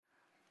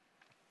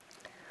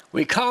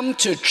We come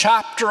to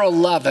chapter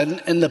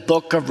 11 in the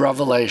book of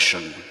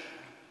Revelation.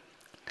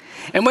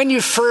 And when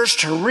you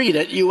first read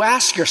it, you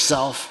ask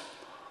yourself,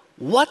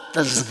 what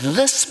does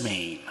this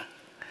mean?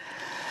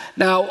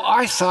 Now,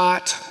 I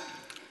thought,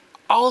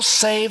 I'll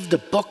save the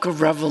book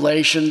of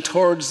Revelation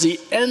towards the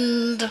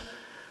end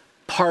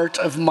part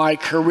of my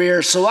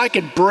career so I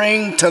could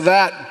bring to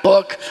that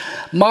book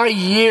my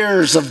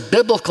years of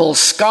biblical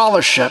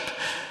scholarship.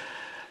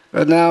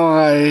 But now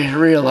I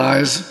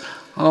realize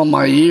all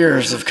my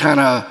years have kind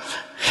of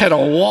hit a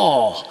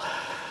wall.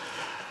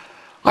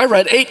 I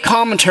read 8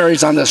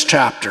 commentaries on this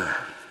chapter.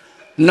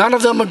 None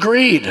of them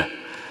agreed.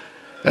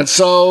 And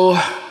so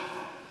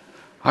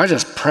I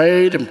just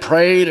prayed and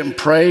prayed and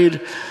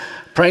prayed,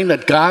 praying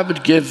that God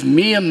would give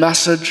me a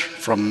message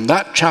from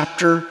that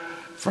chapter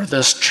for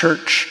this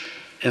church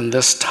in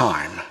this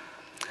time.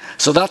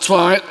 So that's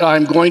what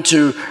I'm going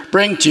to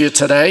bring to you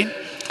today.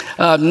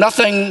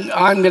 Nothing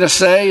I'm going to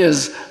say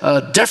is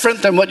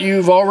different than what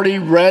you've already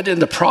read in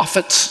the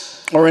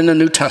prophets or in the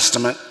New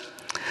Testament.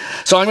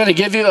 So I'm going to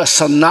give you a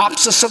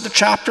synopsis of the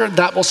chapter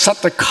that will set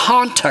the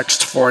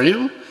context for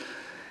you.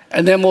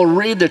 And then we'll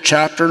read the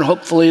chapter, and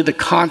hopefully the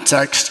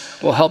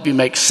context will help you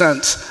make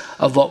sense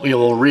of what we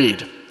will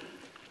read.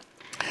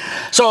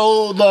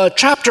 So the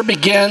chapter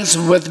begins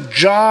with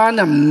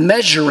John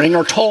measuring,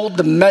 or told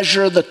to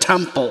measure, the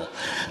temple.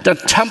 The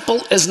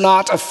temple is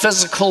not a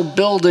physical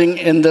building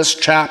in this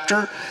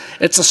chapter.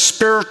 It's a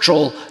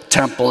spiritual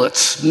temple.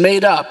 It's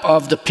made up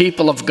of the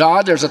people of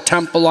God. There's a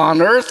temple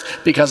on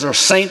earth because there's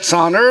saints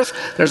on earth.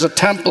 There's a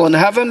temple in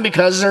heaven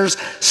because there's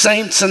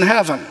saints in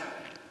heaven.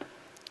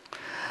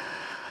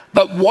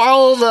 But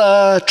while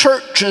the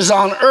church is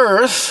on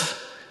earth,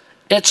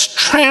 it's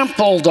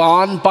trampled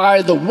on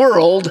by the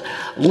world,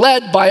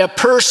 led by a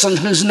person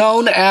who's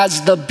known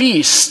as the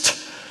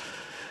beast.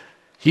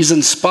 He's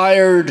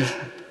inspired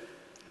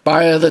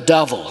by the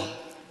devil.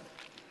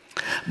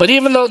 But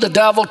even though the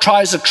devil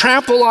tries to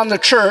trample on the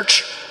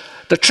church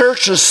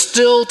is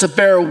still to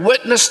bear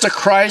witness to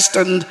Christ,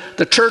 and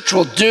the church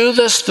will do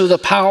this through the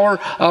power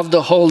of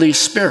the Holy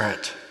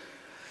Spirit.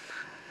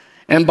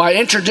 And by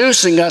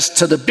introducing us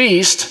to the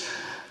beast,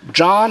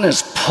 John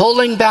is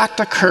pulling back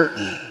the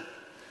curtain.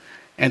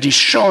 And he's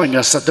showing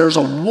us that there's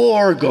a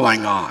war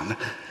going on.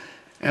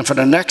 And for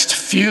the next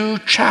few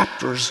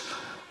chapters,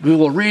 we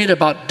will read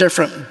about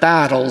different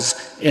battles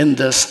in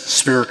this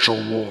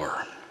spiritual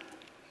war.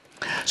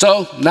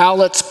 So now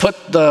let's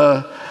put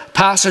the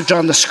passage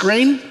on the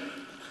screen.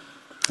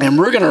 And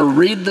we're going to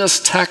read this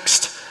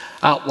text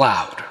out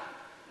loud.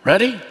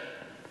 Ready?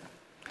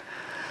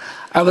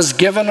 I was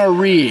given a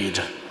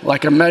reed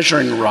like a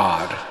measuring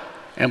rod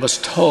and was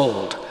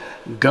told,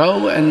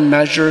 go and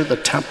measure the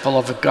temple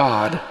of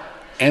God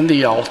and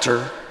the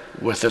altar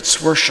with its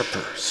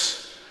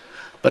worshipers.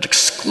 But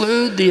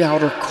exclude the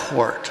outer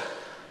court.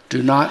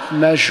 Do not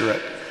measure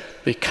it,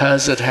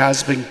 because it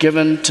has been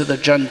given to the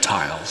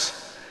Gentiles.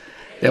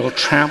 They will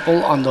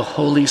trample on the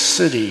holy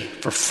city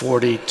for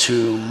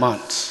 42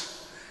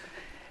 months.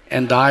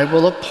 And I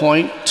will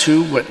appoint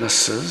 2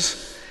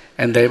 witnesses,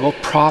 and they will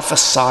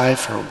prophesy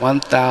for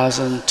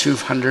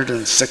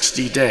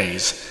 1,260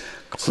 days,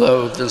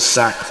 clothed in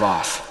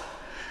sackcloth.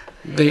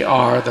 They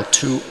are the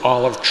 2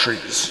 olive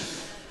trees.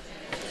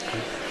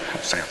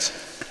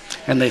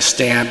 And they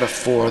stand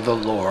before the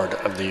Lord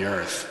of the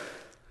earth.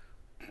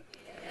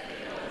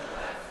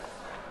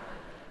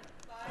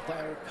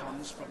 Fire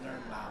comes from their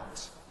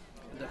mouths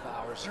and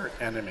devours their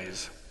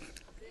enemies.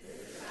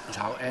 And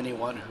how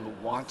anyone who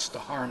wants to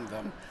harm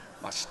them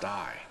must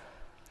die.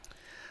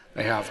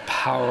 They have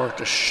power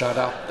to shut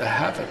up the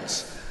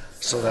heavens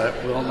so that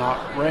it will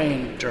not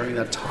rain during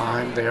the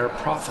time they are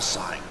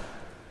prophesying.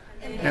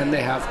 And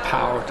they have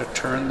power to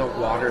turn the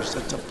waters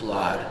into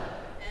blood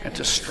and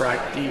to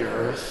strike the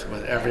earth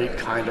with every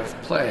kind of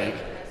plague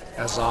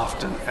as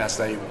often as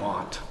they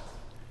want.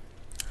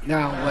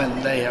 Now,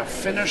 when they have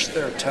finished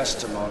their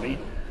testimony,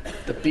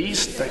 the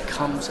beast that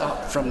comes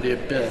up from the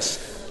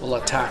abyss will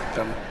attack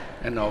them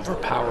and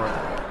overpower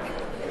them.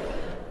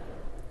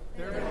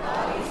 Their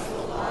bodies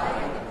will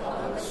lie in the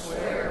public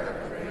square of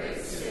the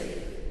great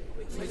city,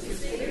 which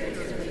is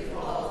figuratively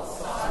called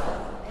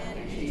Sodom and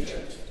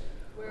Egypt,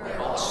 where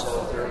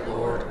also their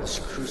Lord was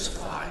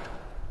crucified.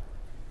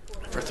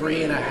 For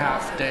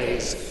 3.5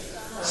 days,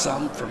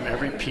 some from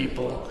every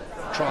people,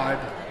 tribe,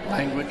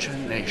 language,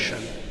 and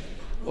nation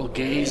will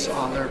gaze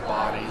on their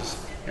bodies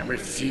and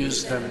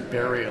refuse them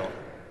burial.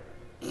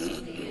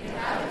 The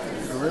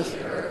earth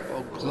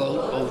will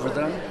gloat over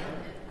them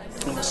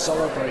and will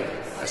celebrate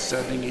by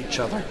sending each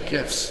other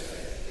gifts,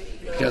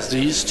 because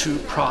these 2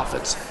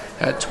 prophets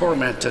had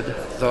tormented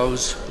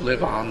those who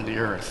live on the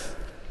earth.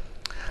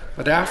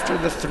 But after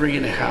the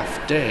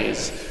 3.5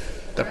 days,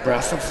 the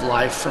breath of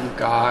life from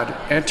God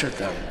entered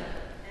them.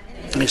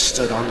 They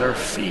stood on their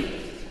feet,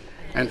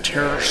 and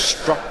terror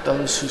struck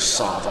those who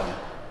saw them.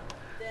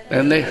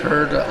 Then they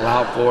heard a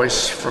loud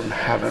voice from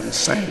heaven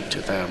saying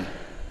to them,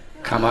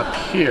 come up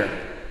here.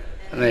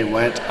 And they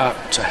went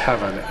up to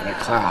heaven in a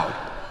cloud,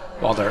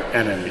 while their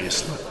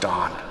enemies looked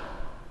on.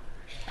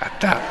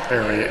 At that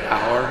very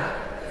hour,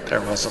 there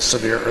was a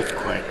severe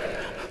earthquake.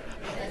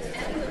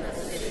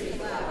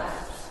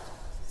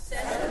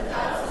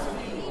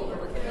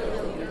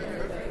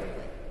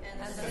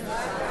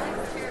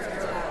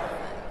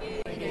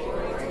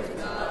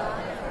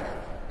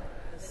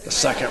 The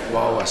second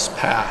woe is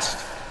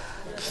past.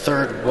 The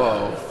third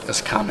woe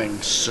is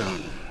coming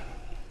soon.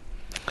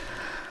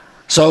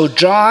 So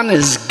John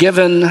is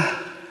given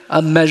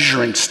a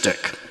measuring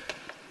stick.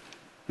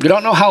 We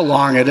don't know how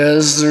long it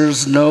is.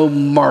 There's no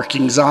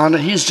markings on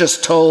it. He's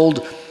just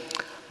told,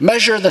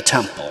 measure the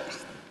temple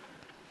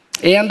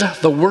and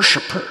the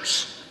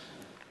worshipers.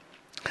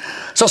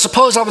 So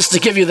suppose I was to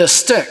give you this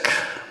stick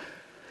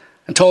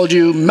and told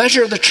you,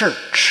 measure the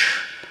church.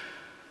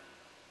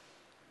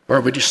 Where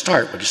would you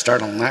start? Would you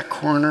start on that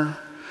corner?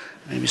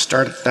 Maybe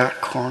start at that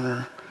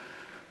corner?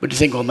 Would you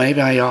think, well, maybe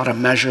I ought to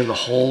measure the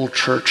whole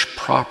church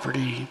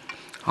property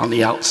on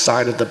the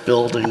outside of the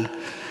building?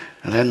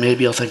 And then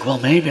maybe you'll think, well,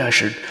 maybe I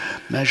should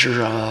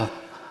measure,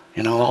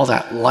 all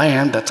that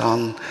land that's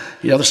on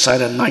the other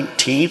side of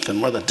 19th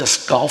and where the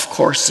disc golf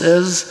course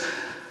is.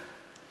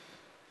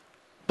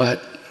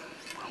 But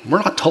we're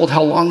not told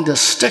how long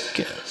this stick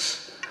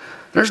is.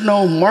 There's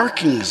no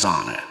markings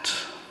on it.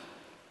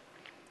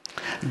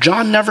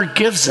 John never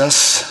gives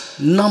us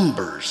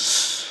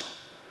numbers.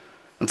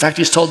 In fact,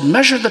 he's told,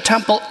 measure the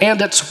temple and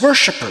its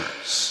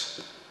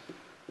worshipers.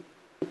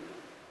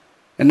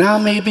 And now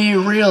maybe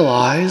you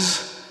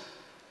realize,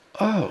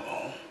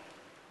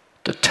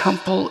 the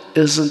temple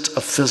isn't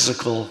a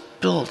physical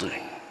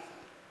building.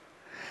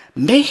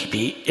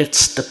 Maybe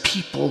it's the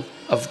people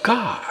of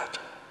God.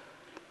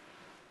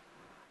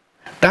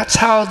 That's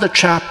how the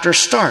chapter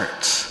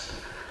starts,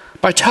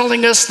 by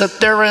telling us that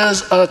there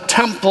is a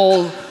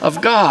temple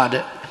of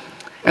God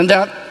and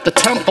that the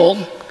temple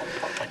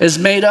is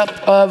made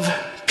up of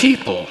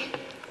people.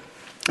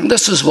 And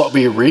this is what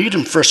we read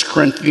in 1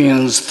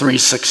 Corinthians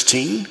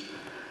 3:16.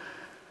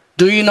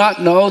 Do you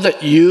not know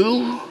that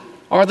you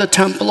are the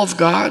temple of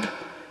God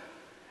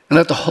and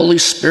that the Holy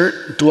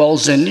Spirit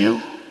dwells in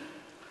you?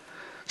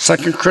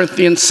 2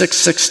 Corinthians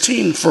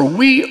 6:16, for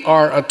we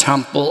are a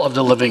temple of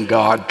the living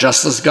God,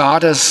 just as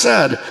God has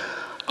said,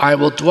 I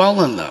will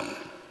dwell in them.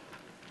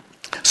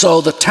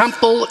 So the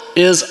temple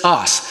is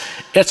us.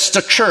 It's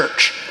the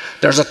church.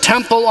 There's a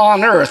temple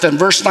on earth. In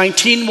verse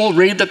 19, we'll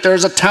read that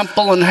there's a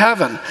temple in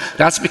heaven.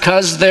 That's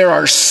because there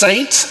are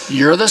saints.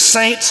 You're the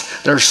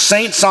saints. There's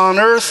saints on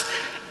earth,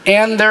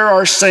 and there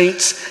are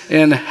saints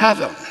in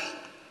heaven.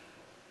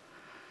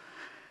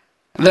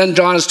 Then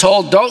John is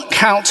told, don't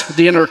count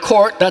the inner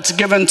court. That's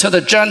given to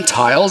the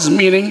Gentiles,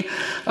 meaning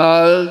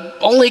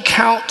only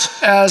count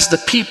as the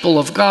people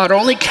of God.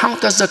 Only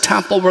count as the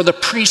temple where the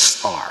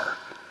priests are.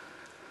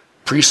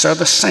 Priests are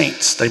the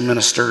saints. They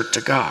minister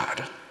to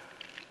God.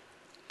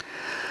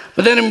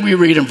 But then we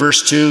read in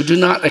verse 2,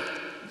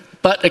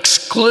 but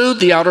exclude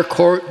the outer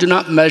court, do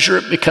not measure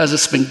it because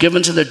it's been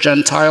given to the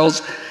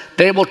Gentiles.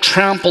 They will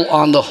trample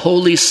on the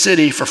holy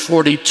city for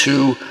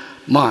 42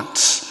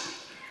 months.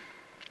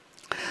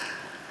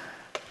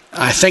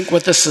 I think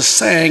what this is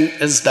saying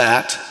is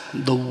that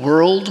the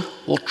world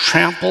will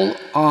trample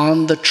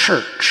on the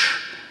church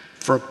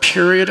for a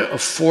period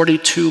of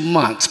 42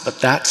 months,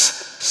 but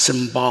that's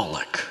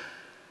symbolic.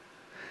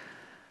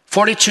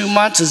 42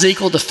 months is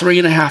equal to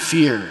 3.5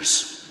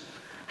 years.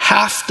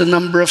 Half the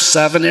number of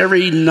 7.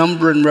 Every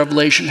number in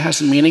Revelation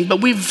has a meaning,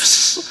 but we've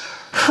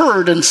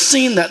heard and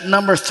seen that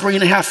number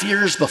 3.5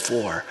 years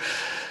before.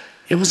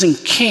 It was in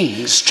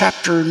Kings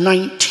chapter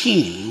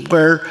 19,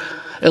 where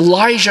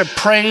Elijah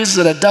prays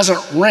that it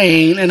doesn't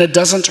rain, and it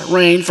doesn't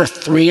rain for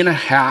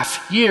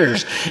 3.5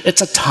 years.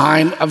 It's a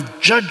time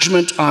of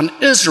judgment on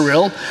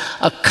Israel,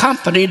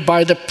 accompanied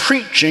by the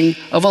preaching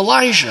of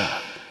Elijah.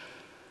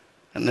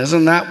 And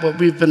isn't that what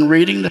we've been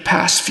reading the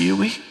past few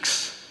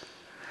weeks?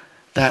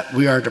 That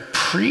we are to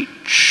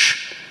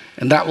preach,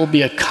 and that will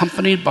be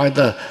accompanied by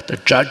the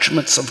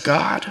judgments of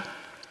God.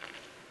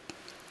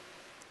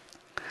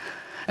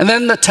 And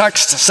then the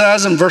text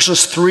says in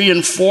verses 3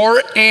 and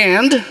 4,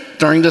 and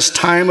during this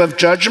time of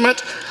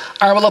judgment,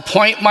 I will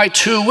appoint my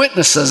 2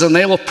 witnesses, and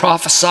they will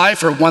prophesy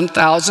for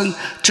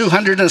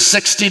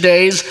 1,260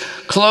 days,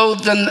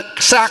 clothed in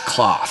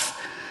sackcloth.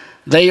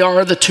 They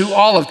are the 2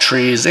 olive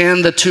trees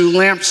and the 2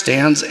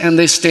 lampstands, and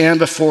they stand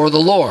before the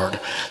Lord.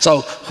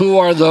 So who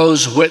are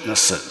those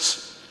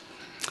witnesses?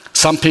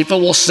 Some people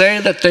will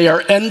say that they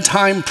are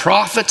end-time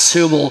prophets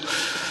who will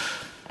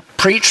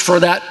preach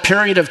for that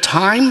period of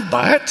time,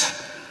 but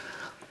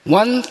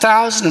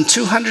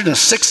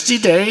 1,260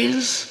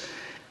 days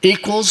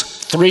equals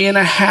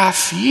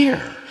 3.5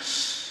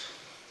 years.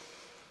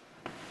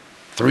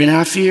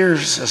 3.5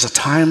 years is a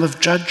time of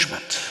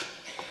judgment.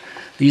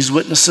 These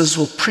witnesses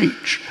will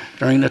preach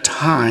during the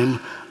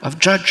time of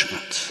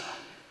judgment.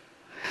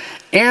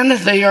 And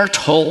they are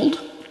told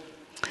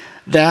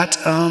that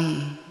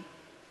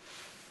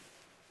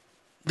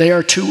they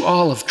are 2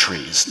 olive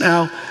trees.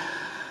 Now,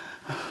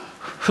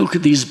 who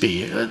could these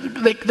be?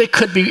 They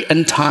could be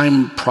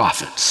end-time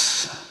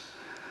prophets.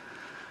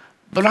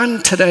 But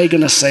I'm today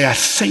going to say I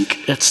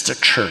think it's the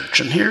church.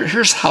 And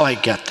here's how I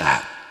get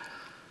that.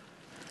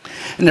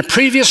 In the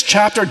previous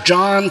chapter,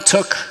 John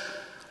took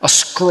a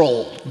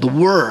scroll, the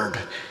word.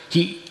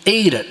 He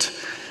ate it,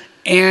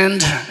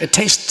 and it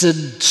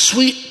tasted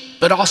sweet,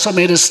 but also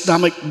made his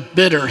stomach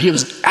bitter. He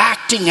was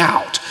acting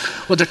out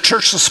what the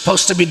church was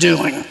supposed to be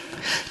doing.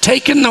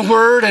 Take in the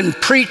word and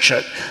preach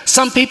it.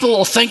 Some people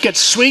will think it's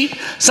sweet.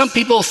 Some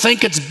people will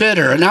think it's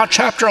bitter. And now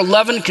chapter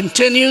 11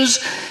 continues,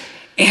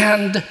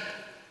 and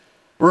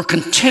we're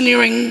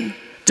continuing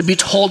to be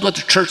told what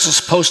the church is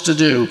supposed to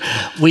do.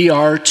 We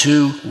are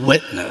to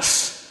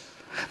witness.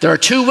 There are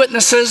two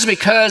witnesses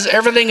because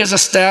everything is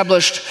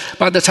established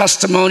by the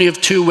testimony of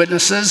two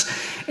witnesses.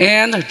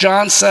 And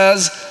John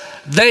says,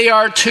 they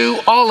are two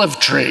olive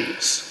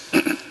trees.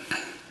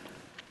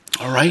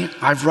 All right,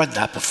 I've read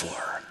that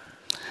before.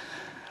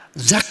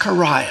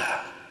 Zechariah.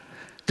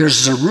 There's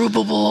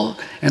Zerubbabel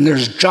and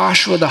there's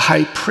Joshua the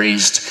high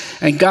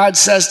priest. And God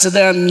says to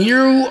them,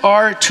 you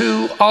are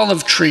two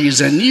olive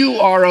trees and you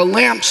are a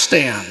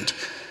lampstand.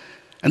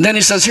 And then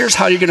he says, here's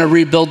how you're going to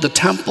rebuild the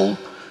temple.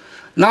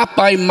 Not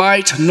by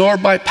might nor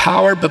by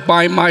power, but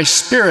by my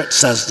spirit,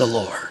 says the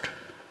Lord.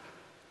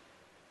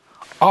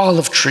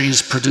 Olive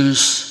trees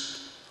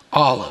produce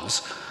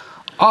olives.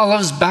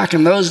 Olives back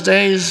in those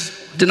days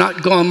did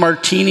not go on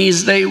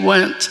martinis. They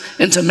went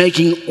into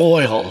making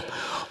oil.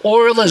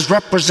 Oil is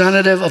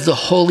representative of the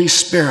Holy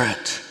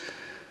Spirit.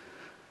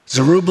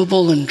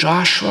 Zerubbabel and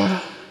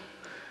Joshua,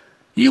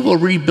 you will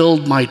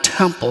rebuild my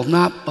temple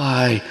not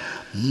by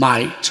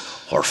might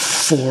or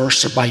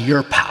force or by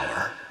your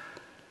power,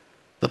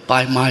 but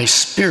by my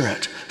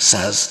spirit,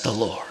 says the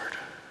Lord.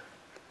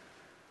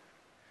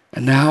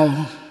 And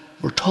now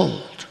we're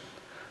told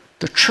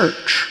the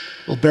church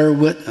will bear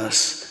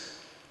witness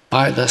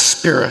by the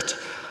Spirit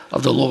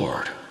of the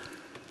Lord.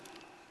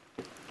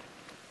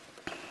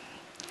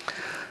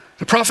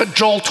 The prophet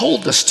Joel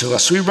told this to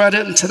us. We read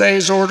it in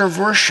today's order of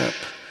worship.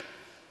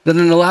 That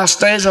in the last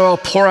days I will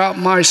pour out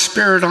my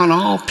spirit on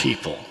all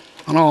people,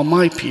 on all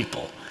my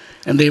people,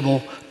 and they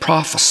will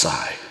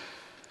prophesy.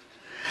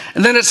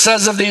 And then it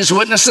says of these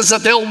witnesses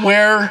that they'll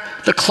wear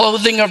the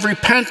clothing of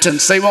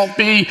repentance. They won't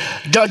be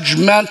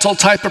judgmental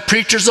type of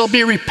preachers. They'll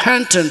be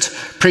repentant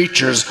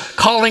preachers,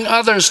 calling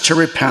others to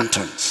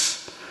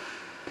repentance.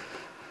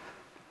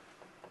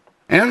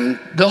 And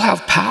they'll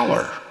have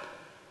power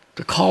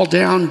to call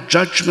down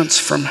judgments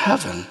from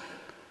heaven.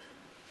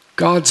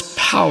 God's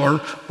power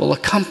will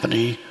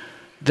accompany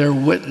their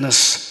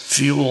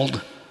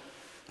witness-fueled,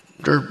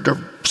 their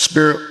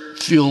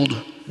spirit-fueled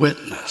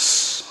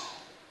witness.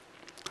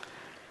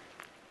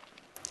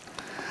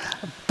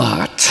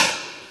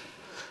 But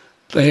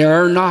they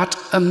are not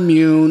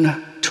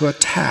immune to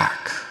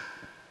attack.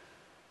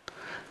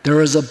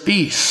 There is a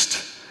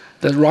beast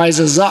that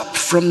rises up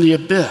from the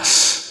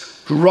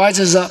abyss, who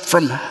rises up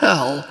from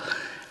hell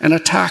and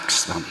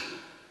attacks them.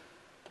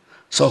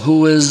 So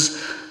who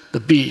is the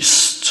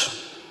beast?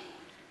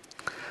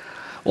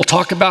 We'll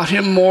talk about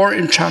him more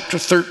in chapter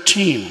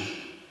 13.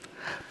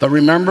 But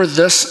remember,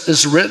 this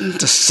is written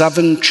to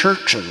 7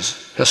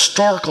 churches,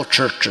 historical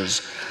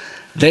churches.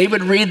 They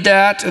would read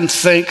that and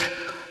think,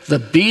 the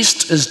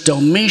beast is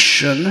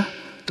Domitian,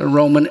 the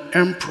Roman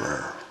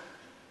emperor.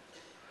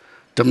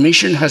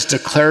 Domitian has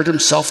declared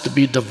himself to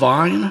be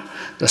divine,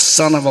 the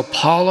son of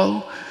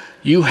Apollo.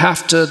 You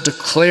have to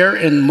declare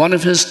in one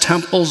of his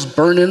temples,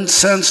 burn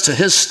incense to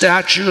his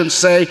statue and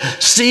say,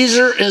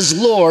 Caesar is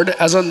Lord,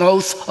 as an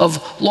oath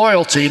of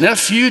loyalty. And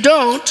if you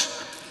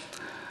don't,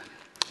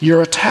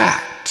 you're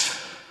attacked.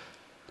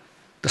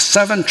 The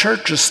 7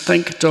 churches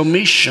think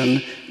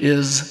Domitian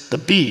is the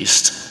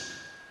beast,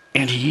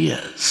 and he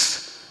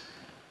is.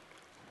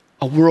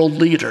 A world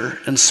leader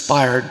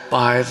inspired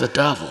by the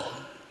devil.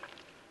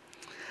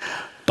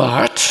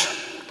 But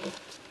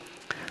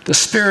the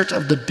spirit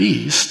of the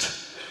beast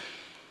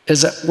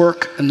is at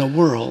work in the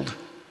world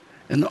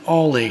in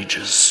all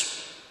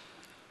ages.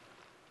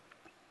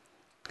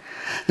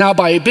 Now,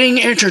 by being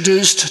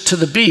introduced to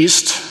the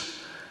beast,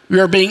 we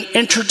are being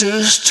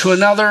introduced to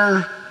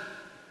another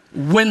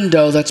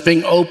window that's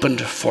being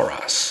opened for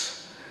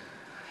us.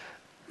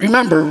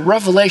 Remember,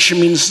 revelation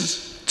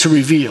means to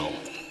reveal.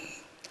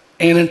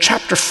 And in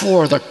chapter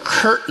 4, the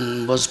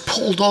curtain was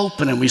pulled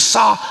open and we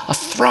saw a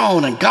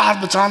throne and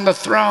God was on the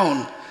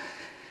throne.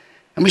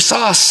 And we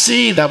saw a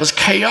sea that was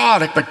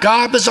chaotic, but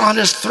God was on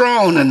his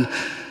throne. And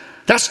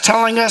that's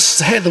telling us,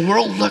 hey, the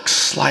world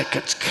looks like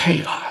it's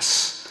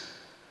chaos,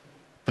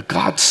 but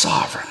God's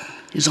sovereign.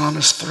 He's on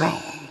his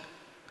throne.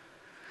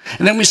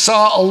 And then we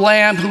saw a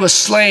lamb who was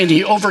slain.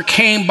 He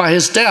overcame by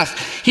his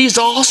death. He's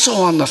also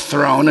on the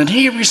throne, and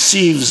he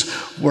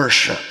receives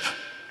worship.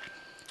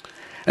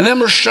 And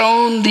then we're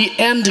shown the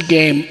end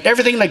game,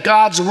 everything that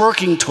God's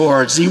working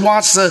towards. He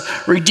wants to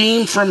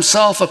redeem for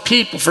himself a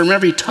people from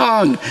every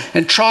tongue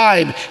and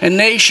tribe and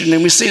nation.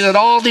 And we see that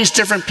all these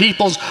different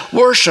peoples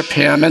worship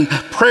him and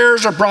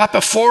prayers are brought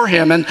before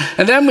him. And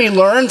then we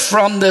learn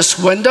from this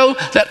window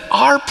that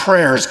our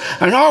prayers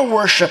and our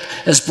worship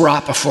is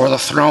brought before the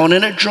throne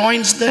and it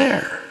joins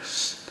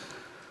theirs.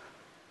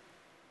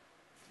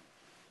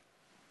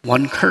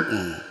 One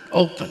curtain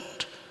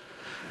opened.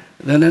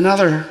 Then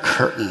another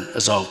curtain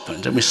is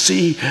opened, and we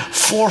see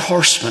 4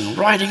 horsemen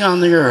riding on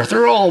the earth.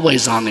 They're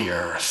always on the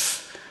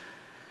earth.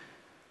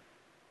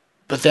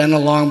 But then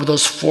along with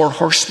those 4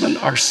 horsemen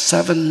are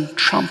 7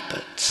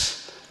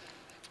 trumpets,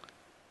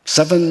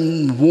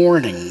 7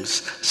 warnings,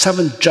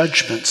 7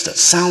 judgments that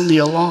sound the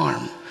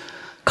alarm,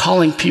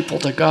 calling people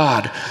to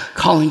God,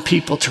 calling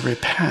people to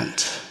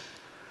repent.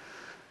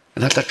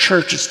 And that the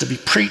church is to be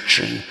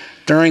preaching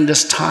during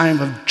this time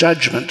of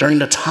judgment, during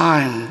the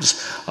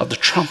times of the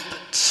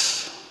trumpets.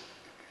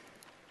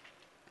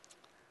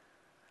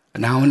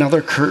 And now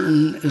another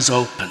curtain is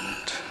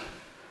opened.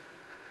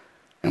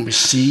 And we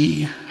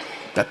see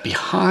that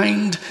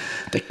behind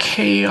the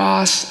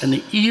chaos and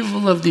the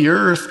evil of the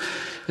earth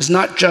is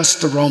not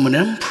just the Roman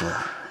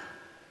emperor,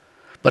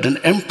 but an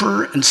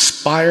emperor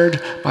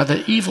inspired by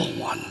the evil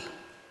one,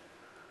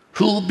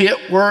 who will be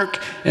at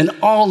work in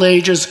all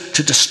ages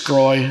to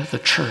destroy the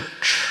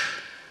church.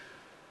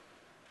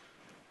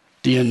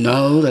 Do you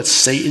know that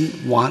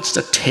Satan wants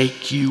to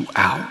take you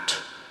out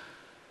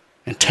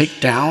and take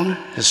down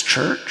his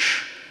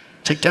church,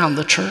 take down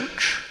the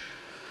church?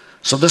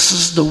 So this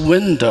is the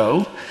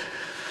window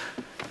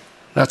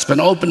that's been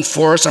opened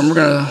for us, and we're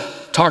going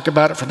to talk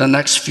about it for the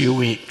next few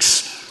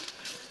weeks.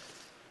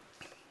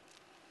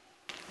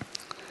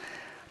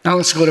 Now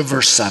let's go to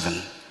verse 7.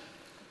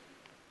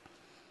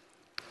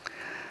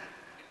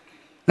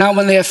 Now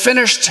when they have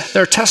finished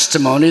their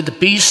testimony, the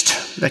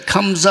beast that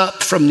comes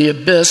up from the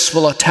abyss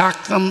will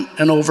attack them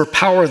and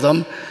overpower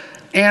them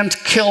and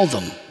kill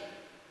them.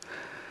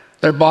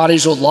 Their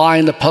bodies will lie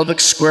in the public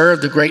square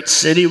of the great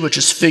city, which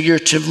is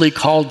figuratively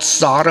called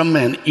Sodom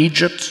and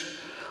Egypt,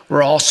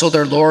 where also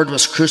their Lord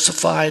was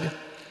crucified.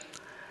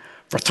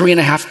 For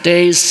 3.5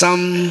 days,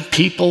 some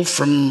people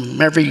from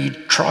every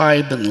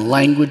tribe and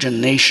language and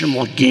nation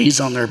will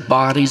gaze on their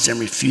bodies and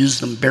refuse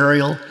them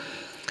burial.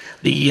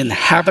 The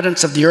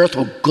inhabitants of the earth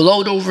will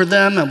gloat over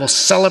them and will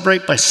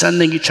celebrate by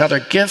sending each other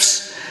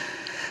gifts,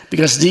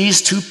 because these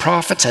 2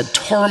 prophets had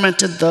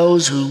tormented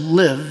those who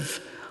live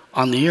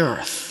on the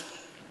earth.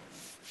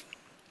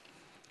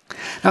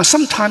 Now,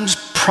 sometimes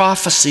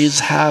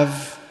prophecies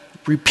have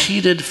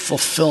repeated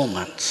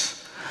fulfillments.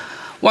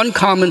 One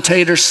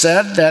commentator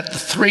said that the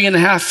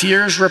 3.5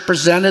 years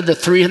represented the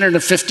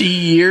 350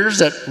 years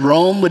that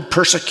Rome would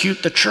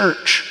persecute the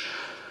church,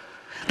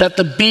 that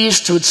the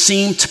beast would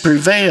seem to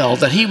prevail,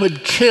 that he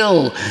would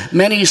kill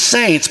many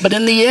saints. But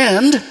in the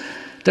end,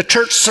 the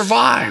church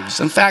survives.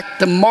 In fact,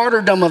 the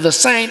martyrdom of the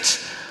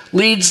saints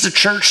leads the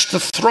church to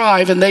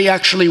thrive, and they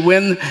actually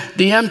win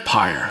the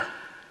empire.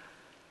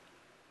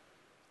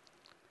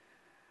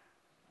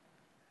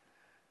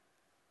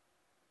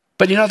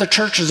 But you know, the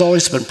church has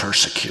always been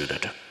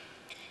persecuted.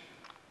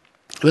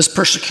 It was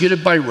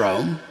persecuted by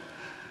Rome.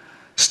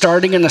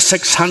 Starting in the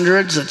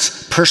 600s,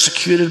 it's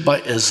persecuted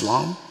by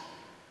Islam.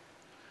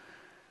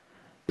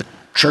 The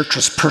church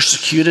was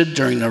persecuted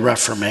during the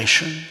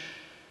Reformation.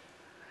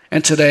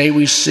 And today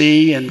we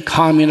see in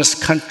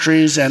communist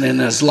countries and in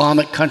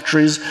Islamic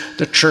countries,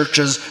 the church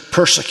is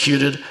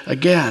persecuted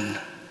again.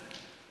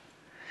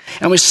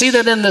 And we see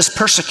that in this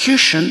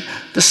persecution,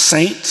 the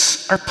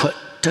saints are put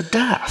to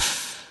death.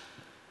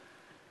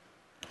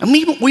 And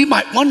we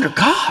might wonder,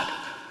 God,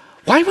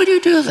 why would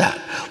you do that?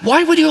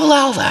 Why would you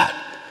allow that?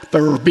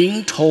 But we're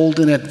being told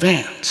in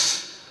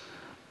advance,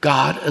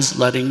 God is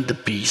letting the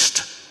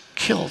beast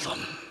kill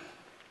them.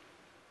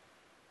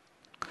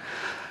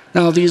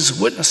 Now these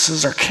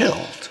witnesses are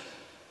killed,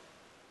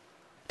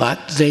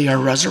 but they are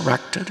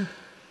resurrected.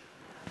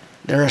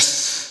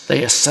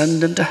 They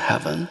ascend into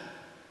heaven.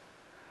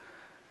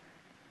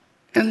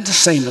 And the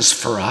same is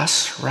for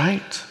us,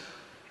 right?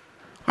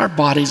 Our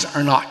bodies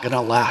are not going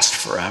to last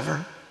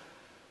forever.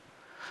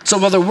 So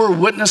whether we're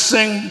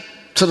witnessing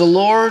to the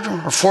Lord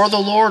or for the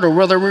Lord, or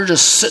whether we're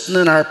just sitting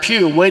in our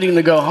pew waiting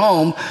to go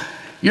home,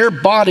 your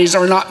bodies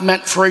are not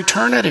meant for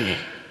eternity.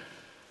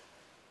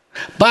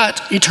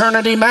 But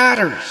eternity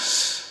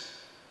matters.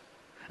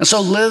 And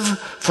so live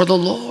for the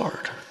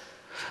Lord.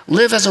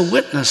 Live as a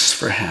witness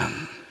for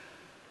him.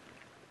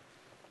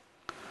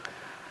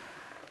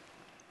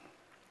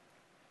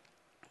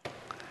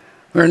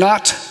 We're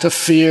not to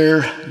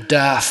fear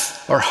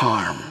death or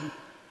harm.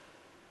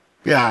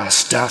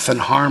 Yes, death and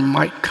harm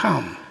might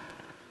come,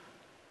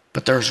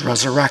 but there's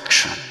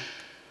resurrection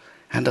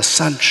and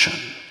ascension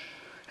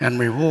and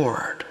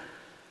reward.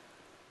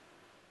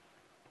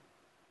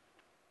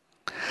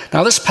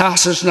 Now, this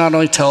passage not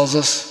only tells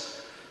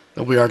us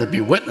that we are to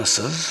be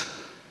witnesses,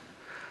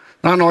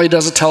 not only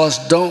does it tell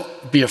us don't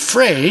be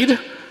afraid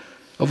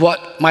of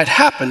what might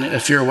happen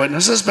if you're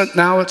witnesses, but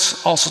now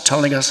it's also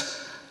telling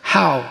us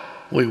how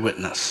we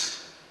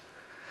witness.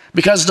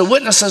 Because the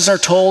witnesses are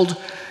told,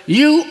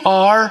 you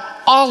are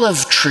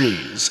olive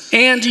trees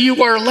and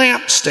you are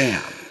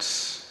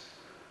lampstands.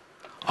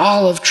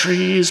 Olive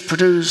trees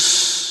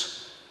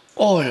produce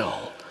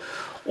oil.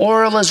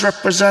 Oil is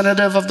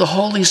representative of the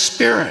Holy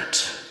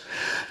Spirit.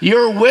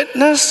 Your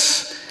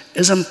witness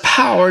is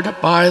empowered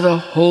by the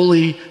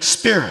Holy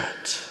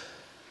Spirit,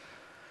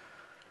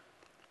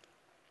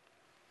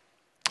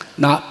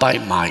 not by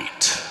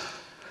might,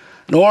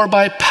 nor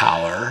by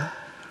power,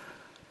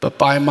 but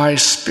by my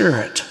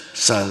Spirit,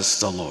 says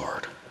the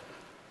Lord.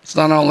 It's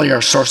not only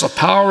our source of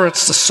power,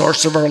 it's the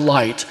source of our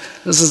light.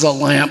 This is a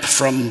lamp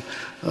from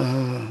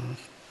 0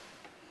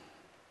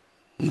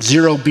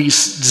 AD,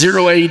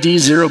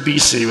 0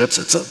 BC.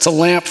 It's a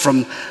lamp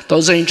from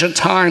those ancient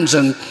times,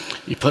 and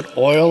you put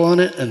oil on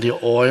it, and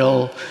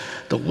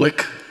the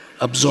wick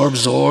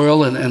absorbs the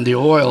oil, and the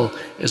oil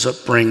is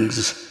what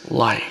brings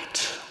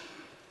light.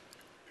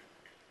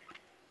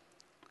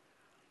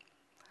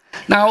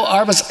 Now,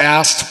 I was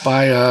asked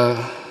by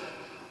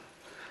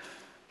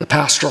the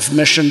pastor of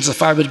missions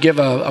if I would give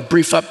a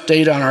brief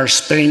update on our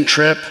Spain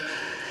trip,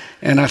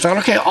 and I thought,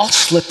 okay, I'll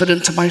slip it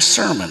into my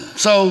sermon.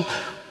 So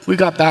we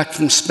got back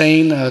from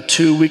Spain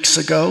 2 weeks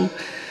ago,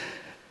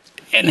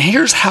 and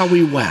here's how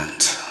we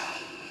went.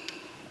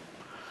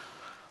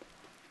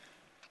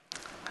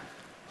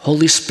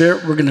 Holy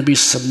Spirit, we're going to be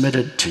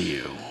submitted to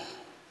you.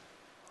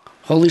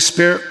 Holy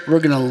Spirit,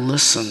 we're going to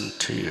listen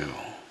to you.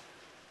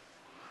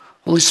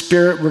 Holy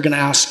Spirit, we're going to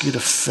ask you to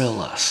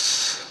fill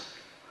us.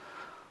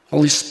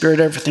 Holy Spirit,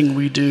 everything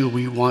we do,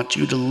 we want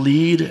you to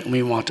lead, and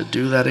we want to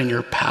do that in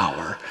your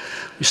power.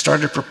 We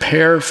started to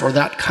prepare for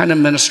that kind of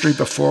ministry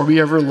before we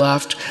ever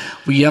left.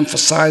 We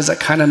emphasized that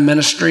kind of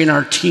ministry in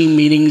our team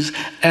meetings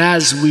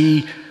as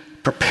we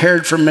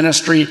prepared for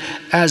ministry,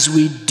 as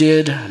we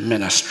did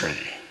ministry.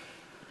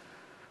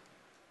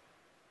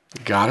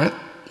 Got it?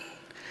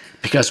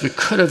 Because we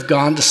could have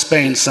gone to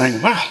Spain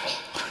saying, well,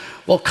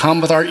 we'll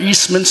come with our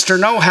Eastminster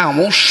know-how and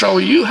we'll show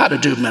you how to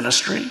do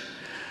ministry.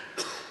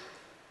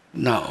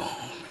 No.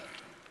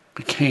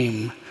 We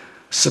came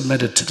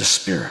submitted to the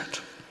Spirit.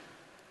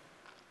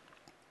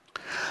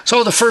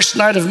 So the first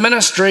night of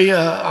ministry,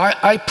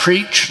 I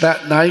preach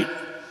that night.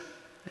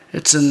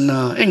 It's in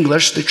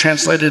English. They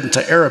translate it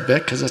into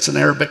Arabic because it's an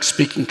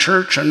Arabic-speaking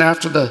church. And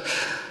after the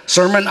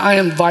sermon, I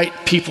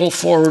invite people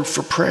forward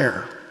for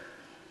prayer.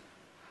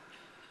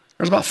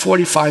 There's about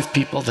 45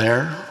 people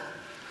there.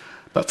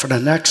 But for the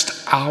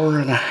next hour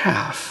and a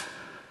half,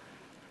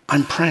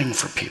 I'm praying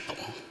for people.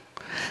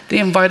 They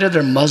invited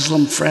their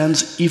Muslim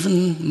friends.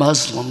 Even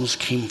Muslims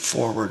came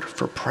forward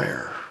for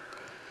prayer.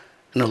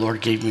 And the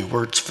Lord gave me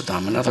words for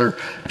them, and other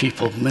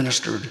people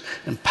ministered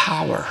in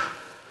power.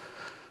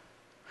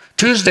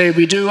 Tuesday,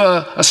 we do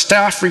a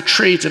staff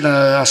retreat and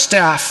a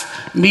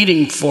staff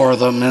meeting for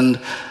them. And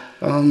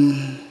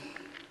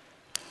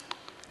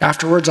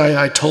afterwards,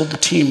 I told the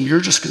team, you're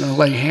just going to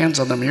lay hands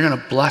on them. You're going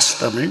to bless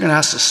them. You're going to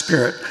ask the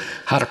Spirit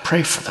how to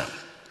pray for them.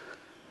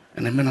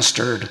 And they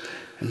ministered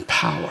in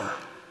power.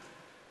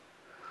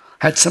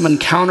 Had some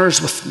encounters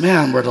with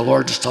men where the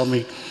Lord just told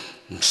me,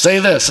 say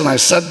this, and I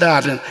said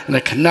that, and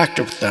it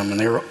connected with them, and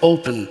they were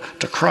open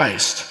to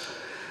Christ.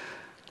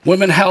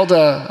 Women held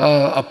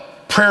a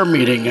prayer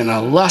meeting and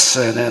a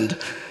lesson, and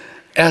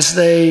as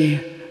they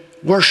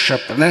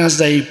worshiped and as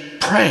they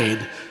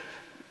prayed,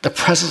 the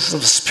presence of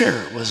the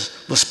Spirit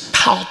was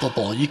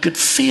palpable. You could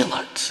feel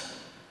it.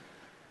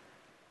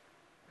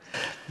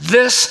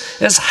 This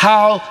is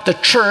how the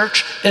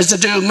church is to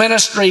do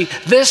ministry.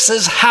 This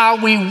is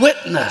how we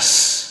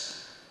witness.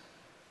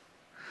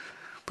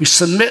 We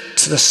submit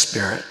to the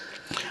Spirit.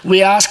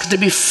 We ask to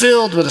be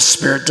filled with the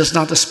Spirit. Does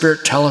not the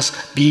Spirit tell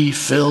us, be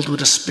filled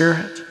with the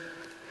Spirit?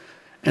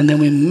 And then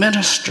we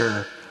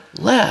minister,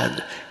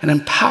 led and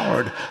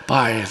empowered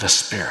by the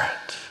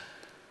Spirit.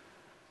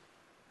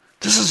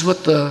 This is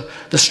what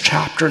this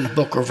chapter in the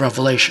book of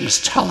Revelation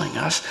is telling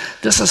us.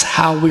 This is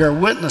how we are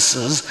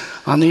witnesses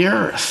on the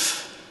earth.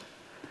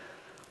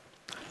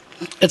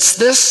 It's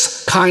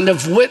this kind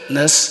of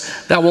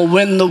witness that will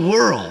win the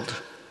world.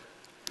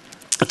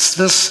 It's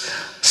this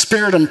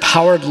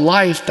Spirit-empowered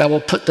life that will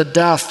put to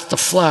death the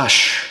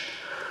flesh.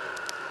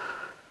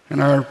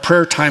 And our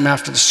prayer time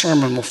after the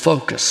sermon will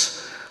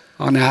focus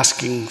on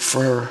asking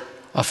for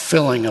a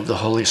filling of the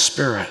Holy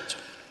Spirit.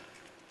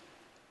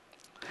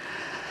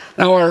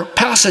 Now our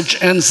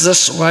passage ends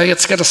this way.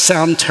 It's going to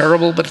sound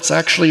terrible, but it's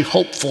actually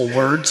hopeful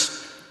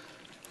words.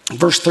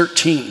 Verse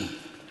 13.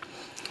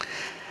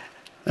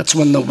 That's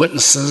when the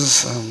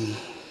witnesses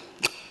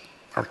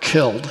are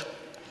killed.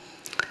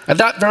 At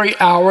that very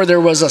hour,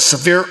 there was a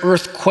severe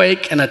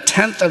earthquake, and a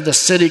tenth of the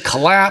city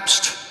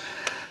collapsed.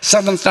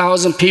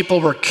 7,000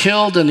 people were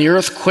killed in the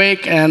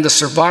earthquake, and the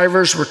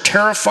survivors were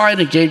terrified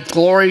and gave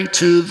glory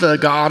to the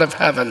God of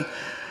heaven.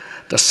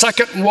 The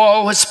second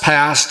woe is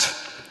past.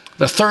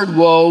 The third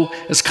woe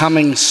is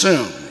coming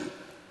soon.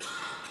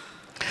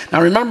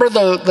 Now remember,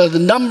 the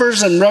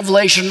numbers in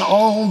Revelation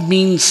all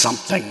mean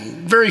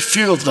something. Very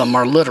few of them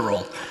are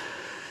literal.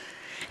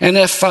 And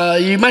if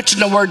you mention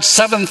the word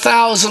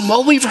 7,000,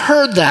 well, we've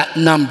heard that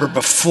number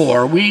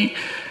before. We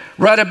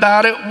read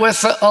about it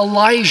with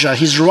Elijah.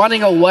 He's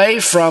running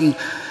away from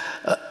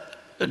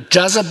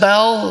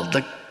Jezebel,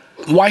 the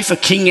wife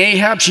of King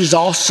Ahab. She's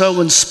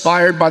also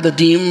inspired by the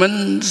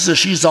demons.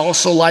 She's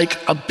also like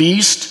a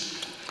beast.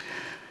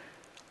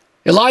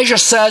 Elijah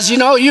says,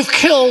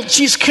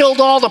 she's killed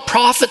all the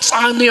prophets.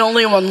 I'm the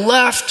only one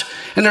left.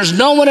 And there's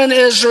no one in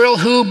Israel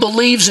who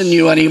believes in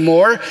you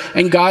anymore.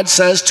 And God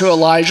says to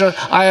Elijah,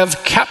 I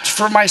have kept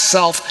for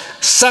myself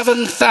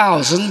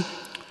 7,000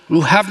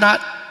 who have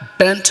not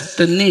bent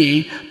the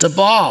knee to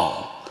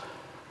Baal.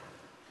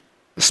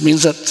 This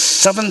means that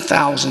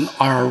 7,000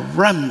 are a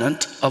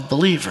remnant of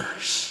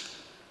believers.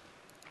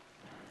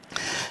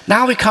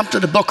 Now we come to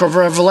the book of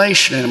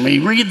Revelation, and we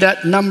read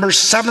that number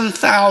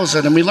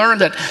 7,000, and we learn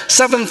that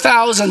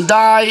 7,000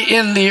 die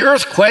in the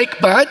earthquake,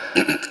 but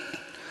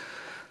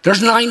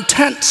there's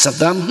 9/10 of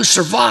them who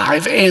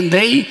survive, and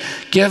they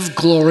give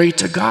glory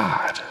to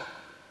God.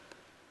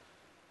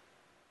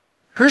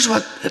 Here's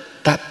what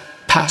that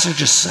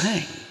passage is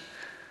saying.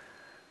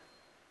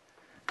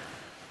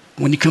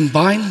 When you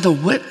combine the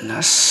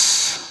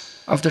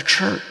witness of the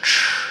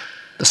church,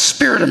 the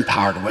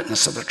Spirit-empowered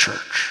witness of the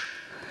church,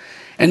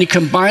 and you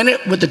combine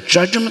it with the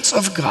judgments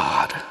of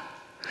God,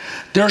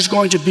 there's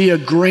going to be a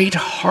great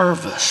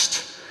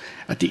harvest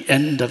at the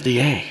end of the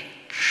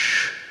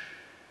age.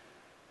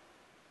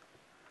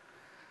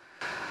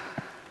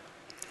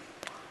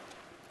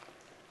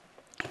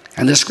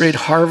 And this great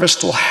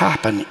harvest will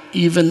happen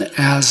even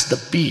as the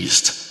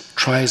beast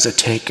tries to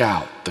take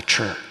out the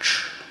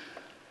church.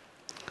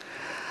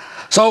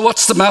 So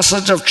what's the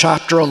message of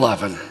chapter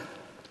 11?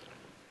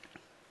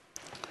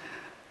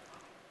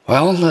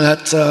 Well,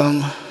 that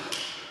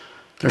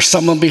there's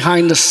someone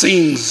behind the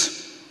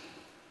scenes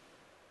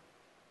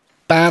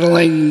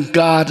battling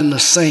God and the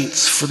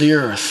saints for the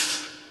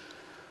earth.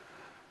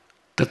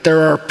 That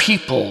there are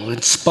people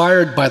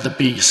inspired by the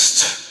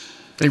beast.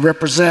 They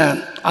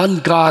represent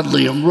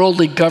ungodly and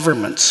worldly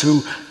governments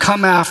who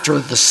come after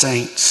the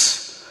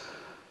saints.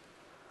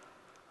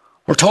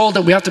 We're told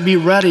that we have to be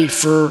ready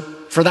for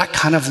that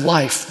kind of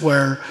life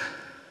where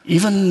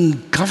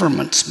even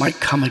governments might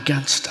come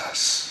against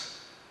us.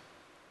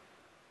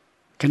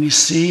 Can you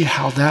see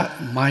how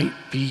that might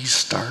be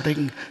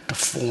starting to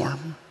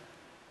form?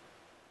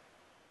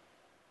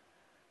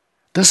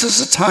 This is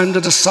the time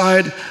to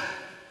decide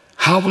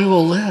how we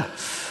will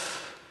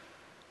live,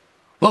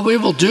 what we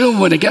will do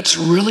when it gets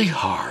really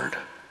hard,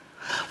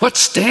 what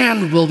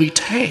stand will we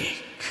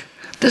take.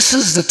 This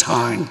is the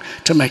time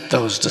to make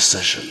those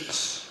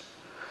decisions.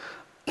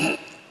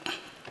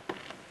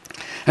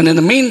 And in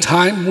the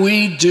meantime,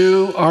 we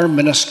do our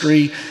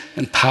ministry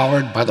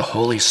empowered by the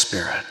Holy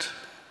Spirit.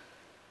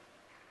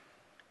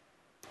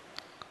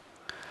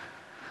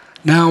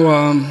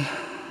 Now,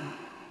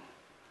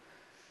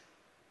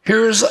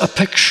 here's a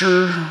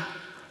picture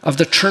of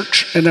the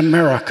church in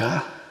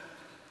America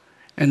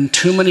in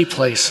too many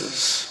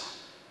places.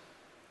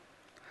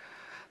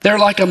 They're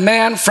like a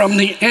man from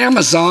the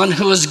Amazon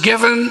who is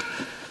given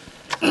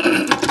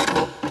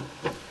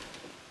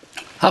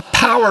a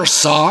power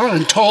saw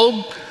and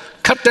told,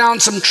 cut down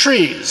some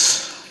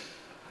trees.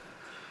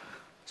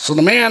 So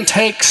the man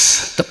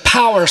takes the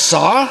power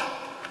saw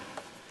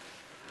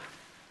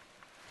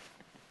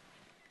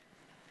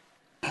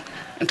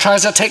and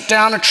tries to take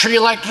down a tree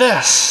like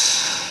this.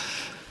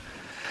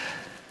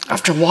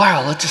 After a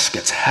while, it just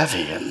gets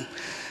heavy and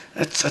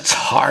it's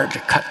hard to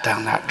cut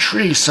down that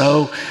tree.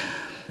 So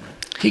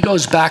he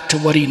goes back to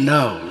what he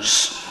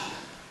knows.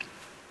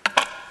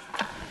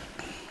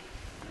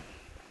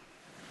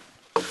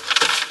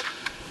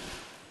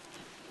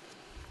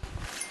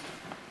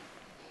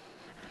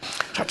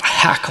 Start to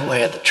hack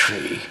away at the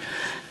tree.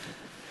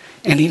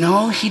 And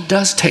he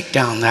does take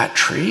down that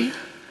tree,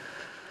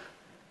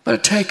 but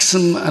it takes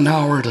him an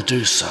hour to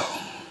do so.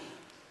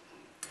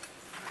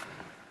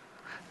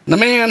 The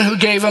man who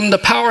gave him the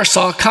power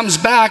saw comes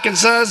back and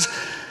says,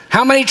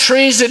 how many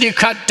trees did you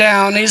cut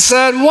down? He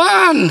said,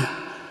 1.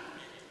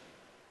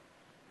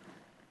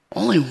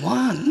 Only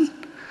 1?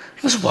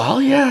 He goes,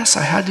 well, yes,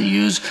 I had to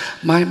use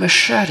my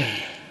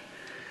machete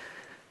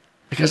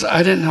because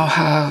I didn't know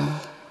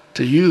how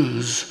to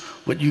use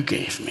what you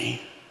gave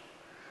me.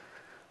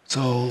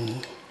 So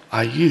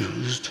I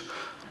used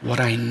what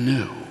I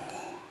knew.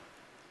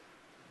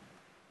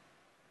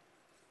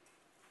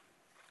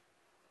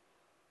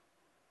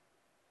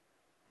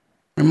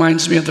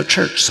 Reminds me of the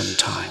church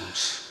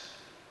sometimes.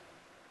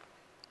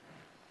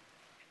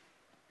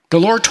 The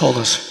Lord told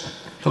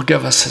us He'll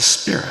give us His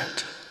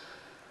Spirit.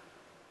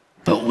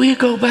 But we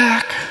go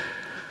back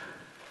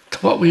to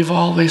what we've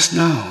always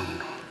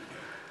known.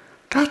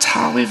 That's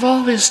how we've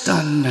always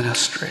done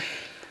ministry.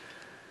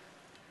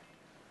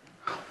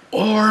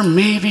 Or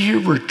maybe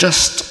we're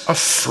just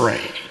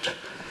afraid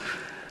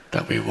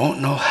that we won't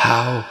know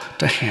how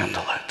to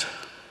handle it.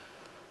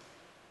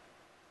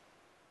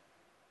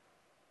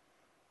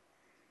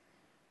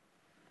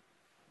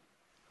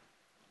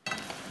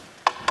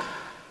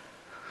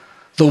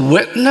 The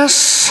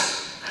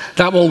witness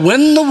that will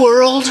win the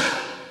world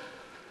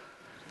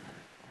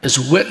is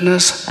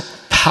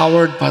witness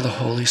powered by the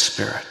Holy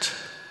Spirit.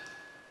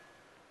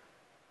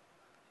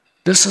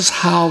 This is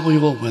how we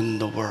will win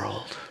the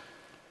world,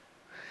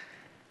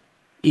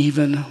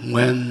 even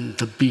when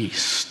the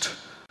beast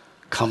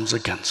comes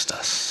against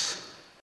us.